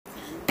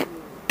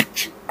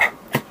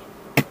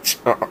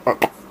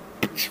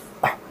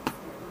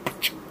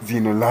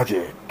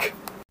Xenologic.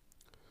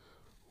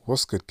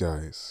 What's good,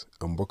 guys?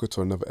 And welcome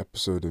to another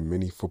episode of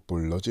Mini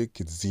Football Logic.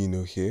 It's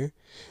Zeno here,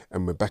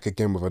 and we're back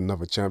again with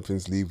another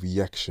Champions League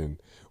reaction.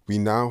 We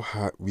now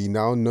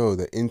know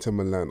that Inter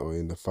Milan are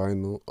in the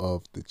final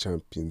of the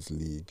Champions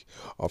League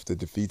after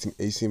defeating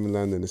AC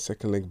Milan in the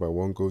second leg by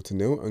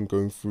 1-0 and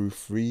going through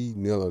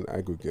 3-0 on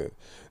aggregate.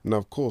 Now,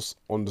 of course,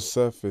 on the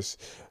surface,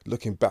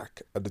 looking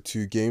back at the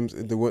two games,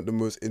 they weren't the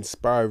most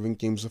inspiring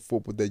games of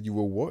football that you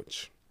will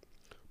watch.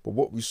 But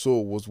what we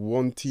saw was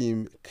one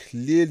team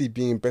clearly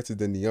being better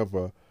than the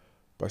other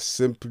by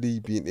simply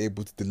being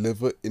able to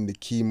deliver in the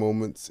key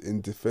moments in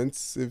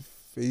defensive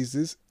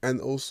phases and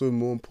also,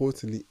 more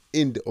importantly,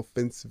 in the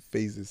offensive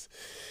phases.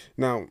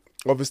 Now,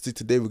 obviously,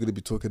 today we're going to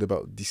be talking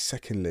about the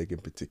second leg in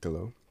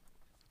particular.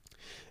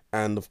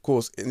 And of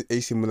course,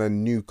 AC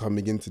Milan knew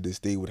coming into this,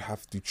 they would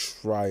have to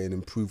try and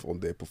improve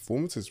on their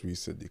performances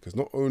recently. Because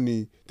not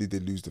only did they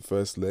lose the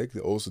first leg, they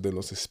also then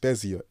lost to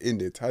Spezia in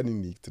the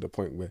Italian league to the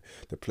point where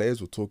the players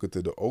were talking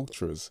to the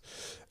ultras.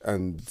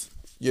 And,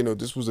 you know,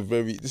 this is a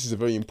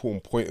very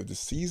important point of the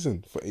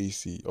season for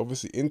AC.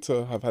 Obviously,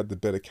 Inter have had the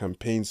better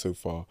campaign so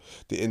far.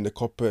 They're in the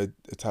Coppa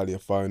Italia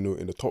final,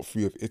 in the top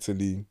three of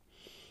Italy.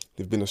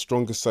 They've been a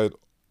stronger side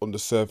on the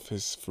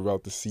surface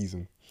throughout the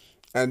season.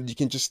 And you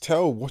can just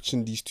tell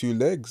watching these two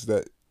legs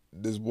that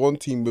there's one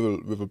team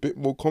with a bit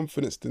more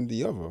confidence than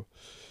the other.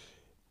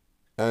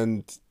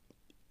 And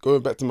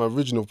going back to my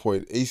original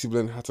point, AC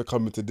Milan had to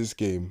come into this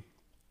game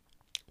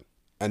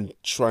and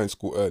try and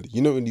score early.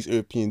 You know, in these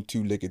European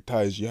two-legged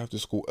ties, you have to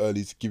score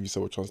early to give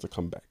yourself a chance to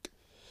come back.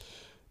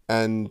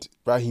 And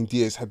Brahim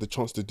Diaz had the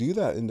chance to do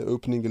that in the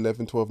opening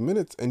 11, 12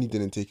 minutes, and he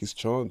didn't take his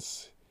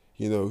chance.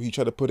 You know, he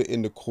tried to put it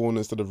in the corner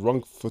instead of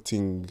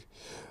wrong-footing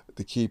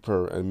the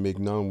keeper, and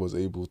Mignan was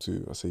able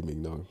to, I say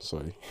Mignan,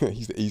 sorry,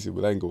 he's the AC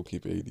Milan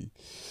goalkeeper, AD.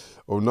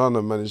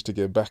 Onana managed to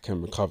get back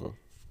and recover.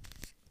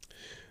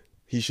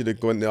 He should have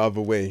gone the other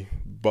way,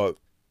 but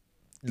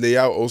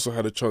Leao also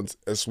had a chance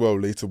as well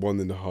later on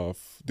in the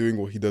half, doing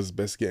what he does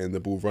best, getting the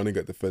ball, running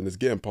at defenders,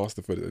 getting past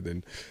the defender,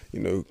 then, you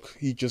know,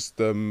 he just,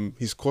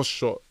 his cross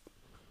shot,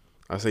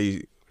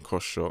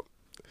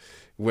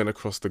 went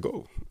across the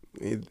goal.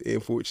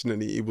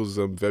 Unfortunately, it was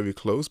very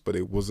close, but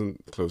it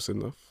wasn't close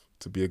enough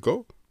to be a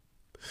goal.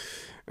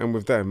 And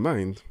with that in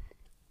mind,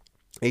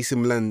 AC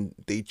Milan,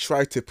 they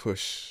tried to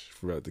push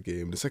throughout the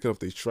game. The second half,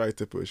 they tried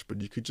to push,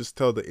 but you could just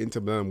tell that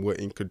Inter Milan were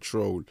in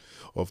control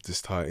of this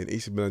tie, and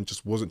AC Milan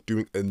just wasn't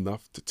doing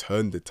enough to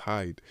turn the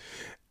tide.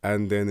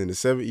 And then in the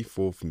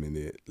 74th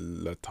minute,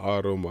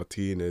 Lautaro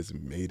Martinez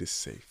made it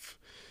safe.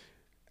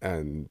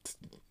 And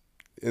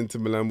Inter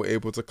Milan were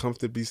able to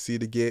comfortably see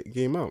the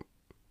game out.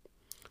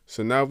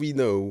 So now we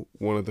know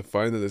one of the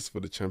finalists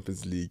for the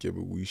Champions League,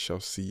 and we shall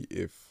see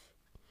if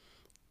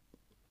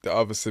the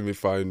other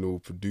semi-final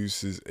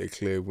produces a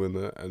clear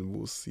winner, and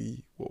we'll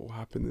see what will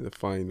happen in the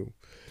final.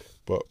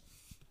 But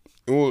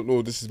all in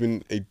all, this has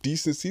been a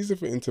decent season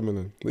for Inter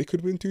Milan. They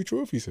could win 2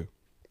 trophies here.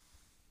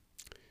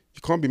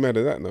 You can't be mad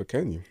at that now,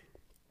 can you?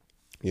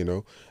 You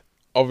know,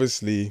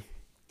 obviously,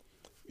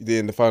 they're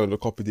in the final of the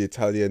Coppa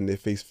d'Italia and they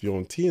face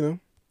Fiorentina.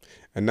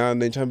 And now in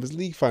the Champions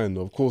League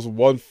final, of course,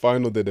 one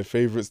final they're the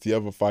favourites, the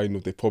other final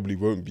they probably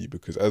won't be,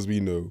 because as we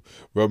know,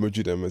 Real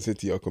Madrid and Man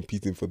City are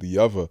competing for the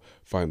other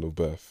final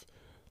berth.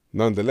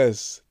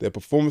 Nonetheless, their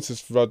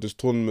performances throughout this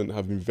tournament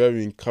have been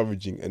very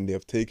encouraging, and they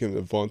have taken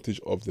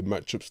advantage of the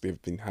matchups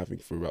they've been having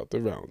throughout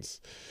the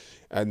rounds.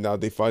 And now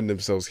they find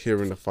themselves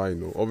here in the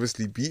final.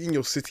 Obviously, beating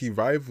your City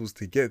rivals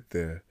to get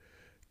there,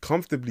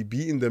 comfortably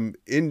beating them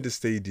in the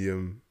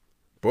stadium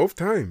both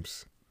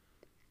times,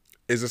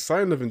 is a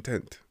sign of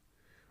intent.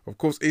 Of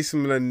course, AC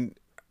Milan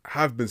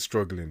have been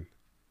struggling,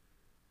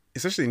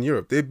 especially in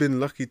Europe. They've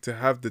been lucky to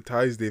have the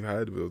ties they've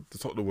had, with the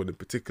Tottenham one in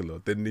particular.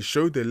 Then they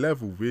showed their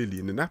level, really,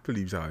 in the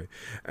Napoli tie,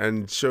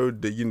 and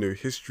showed that, you know,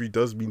 history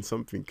does mean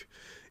something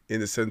in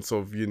the sense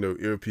of, you know,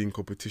 European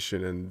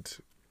competition. And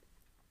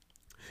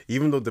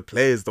even though the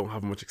players don't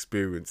have much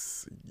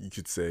experience, you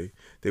could say,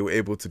 they were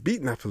able to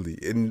beat Napoli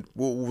in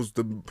what was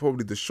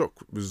probably the shock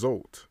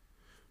result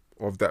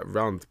of that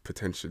round,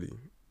 potentially.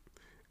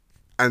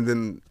 And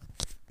then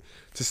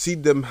to see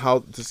how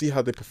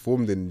they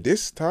performed in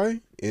this tie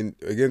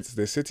against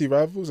their City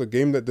rivals, a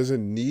game that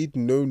doesn't need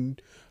no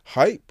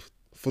hype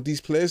for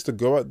these players to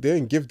go out there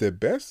and give their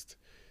best,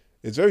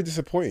 it's very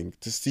disappointing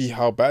to see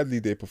how badly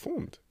they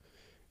performed.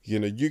 You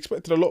know, you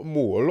expected a lot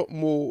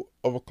more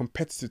of a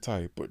competitive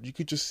tie, but you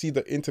could just see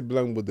that Inter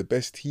Milan were the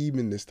best team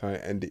in this tie,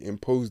 and they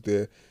imposed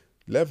their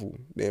level,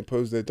 they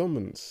imposed their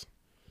dominance.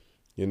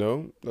 You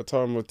know,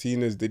 Lautaro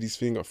Martinez did his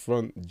thing up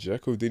front,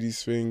 Dzeko did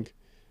his thing.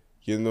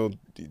 You know,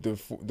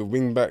 the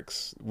wing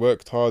backs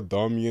worked hard,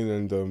 Damian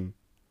and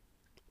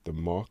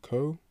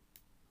DeMarco.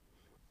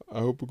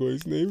 I hope I got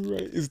his name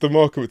right. It's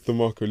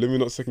DeMarco. Let me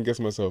not second guess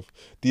myself.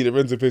 Di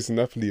Lorenzo plays in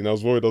Napoli, and I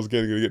was worried I was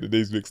going to get the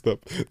names mixed up.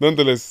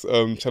 Nonetheless,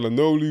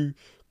 Çalhanoğlu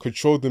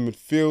controlled the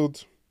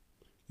midfield,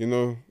 you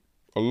know,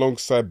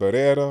 alongside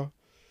Barrera.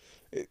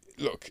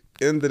 Look,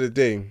 end of the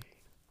day,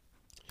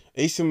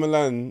 AC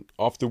Milan,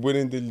 after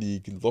winning the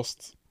league,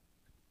 lost.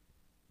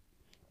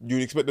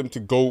 You'd expect them to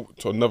go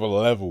to another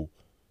level,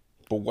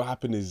 but what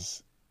happened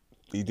is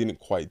they didn't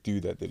quite do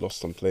that. They lost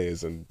some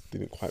players and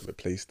didn't quite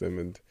replace them,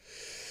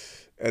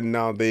 and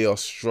now they are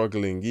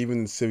struggling. Even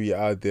in Serie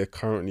A, they're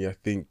currently, I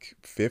think,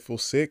 fifth or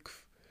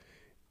sixth,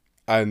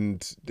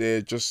 and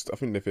I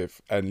think they're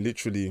fifth, and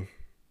literally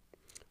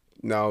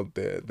now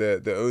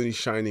their only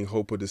shining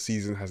hope of the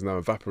season has now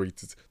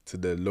evaporated to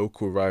their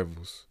local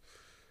rivals.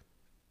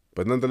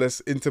 But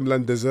nonetheless, Inter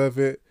Milan deserve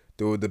it.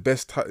 They were the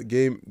best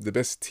the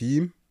best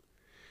team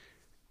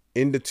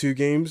in the two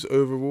games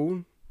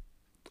overall,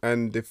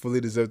 and they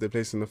fully deserve their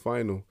place in the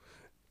final.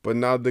 But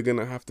now they're going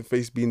to have to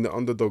face being the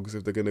underdogs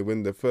if they're going to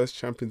win their first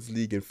Champions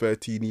League in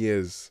 13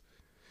 years.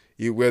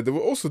 Where they were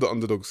also the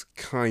underdogs,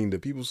 kind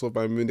of. People saw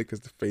Bayern Munich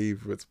as the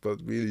favourites, but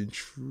really and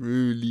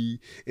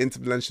truly, Inter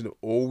Milan should have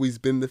always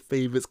been the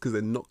favourites because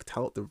they knocked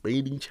out the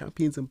reigning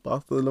champions in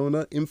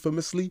Barcelona,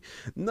 infamously.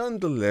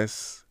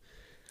 Nonetheless,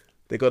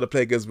 they got to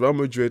play against Real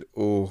Madrid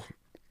or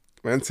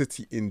Man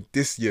City in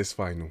this year's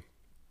final.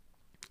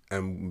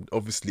 And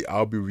obviously,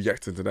 I'll be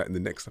reacting to that in the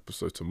next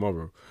episode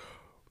tomorrow.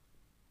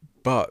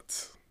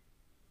 But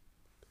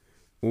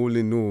all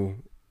in all,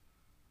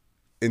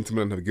 Inter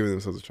Milan have given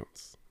themselves a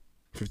chance.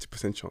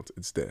 50% chance.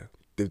 It's there.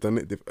 They've done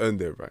it. They've earned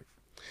their right.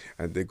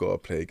 And they got to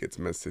play against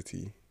Man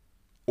City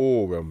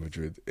or Real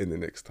Madrid in the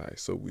next tie.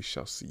 So we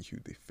shall see who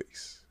they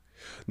face.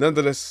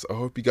 Nonetheless, I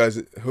hope you guys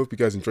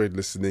enjoyed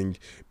listening.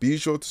 Be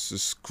sure to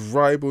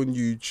subscribe on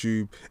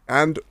YouTube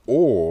and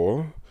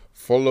or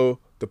follow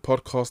the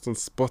podcast on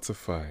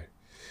Spotify.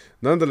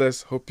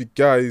 Nonetheless, hope you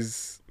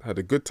guys had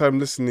a good time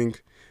listening,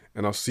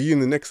 and I'll see you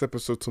in the next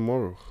episode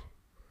tomorrow.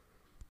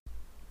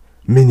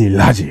 Mini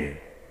Laje.